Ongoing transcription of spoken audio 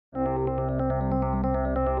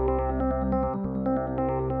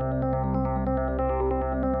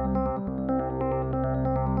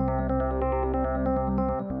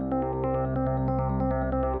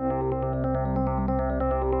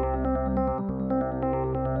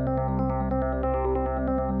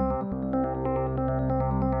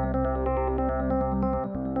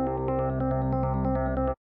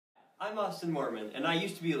Boston Mormon, and I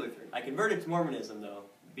used to be a Lutheran. I converted to Mormonism, though,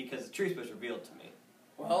 because the truth was revealed to me.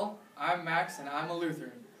 Well, I'm Max, and I'm a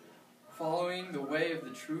Lutheran, following the way of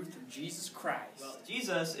the truth of Jesus Christ. Well,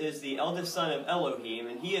 Jesus is the eldest son of Elohim,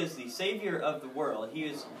 and he is the Savior of the world. He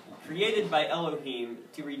is created by Elohim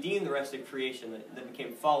to redeem the rest of creation that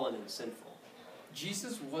became fallen and sinful.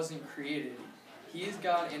 Jesus wasn't created. He is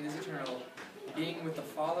God and is eternal, being with the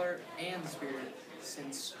Father and the Spirit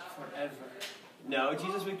since forever. No,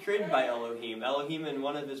 Jesus was created by Elohim. Elohim and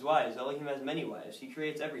one of his wives. Elohim has many wives. He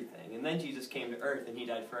creates everything. And then Jesus came to earth and he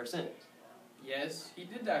died for our sins. Yes, he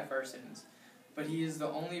did die for our sins, but he is the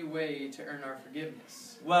only way to earn our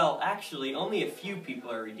forgiveness. Well, actually, only a few people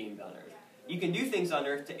are redeemed on earth. You can do things on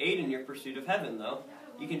earth to aid in your pursuit of heaven, though.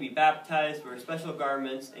 You can be baptized, wear special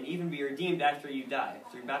garments, and even be redeemed after you die,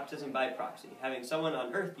 through baptism by proxy, having someone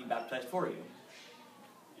on earth be baptized for you.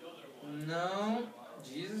 No,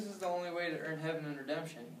 Jesus is the only way to earn heaven and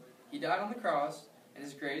redemption. He died on the cross, and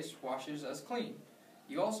his grace washes us clean.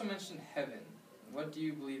 You also mentioned heaven. What do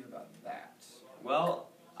you believe about that? Well,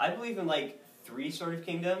 I believe in like 3 sort of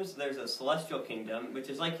kingdoms. There's a celestial kingdom, which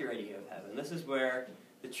is like your idea of heaven. This is where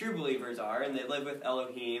the true believers are, and they live with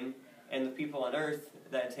Elohim, and the people on earth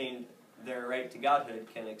that attained their right to godhood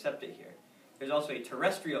can accept it here. There's also a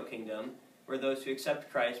terrestrial kingdom, where those who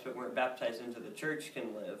accept Christ but weren't baptized into the church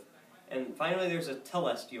can live. And finally, there's a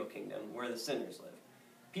telestial kingdom, where the sinners live.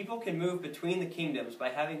 People can move between the kingdoms by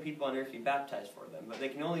having people on earth be baptized for them, but they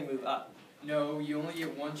can only move up. No, you only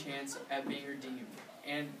get one chance at being redeemed,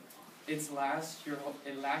 and it lasts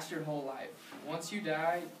your whole life. Once you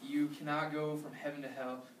die, you cannot go from heaven to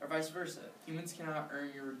hell, or vice versa. Humans cannot earn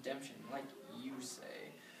your redemption, like you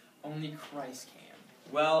say. Only Christ can.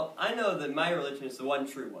 Well, I know that my religion is the one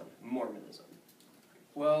true one, Mormonism.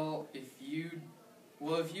 Well, if you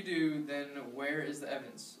do, then where is the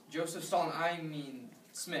evidence? Joseph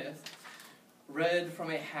Smith, read from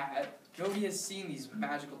a hat. Nobody has seen these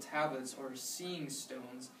magical tablets or seeing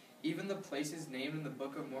stones. Even the places named in the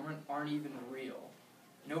Book of Mormon aren't even real.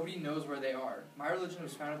 Nobody knows where they are. My religion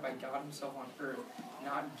was founded by God himself on earth,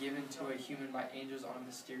 not given to a human by angels on a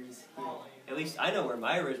mysterious hill. At least I know where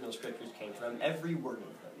my original scriptures came from, every word of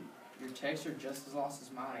them. Your texts are just as lost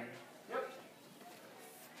as mine.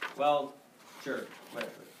 Well, sure,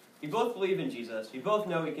 whatever. We both believe in Jesus, we both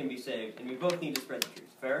know we can be saved, and we both need to spread the truth.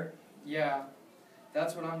 Fair? Yeah,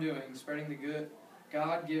 that's what I'm doing, spreading the good,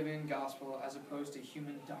 God-given gospel as opposed to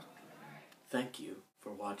human doctrine. Thank you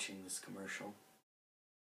for watching this commercial.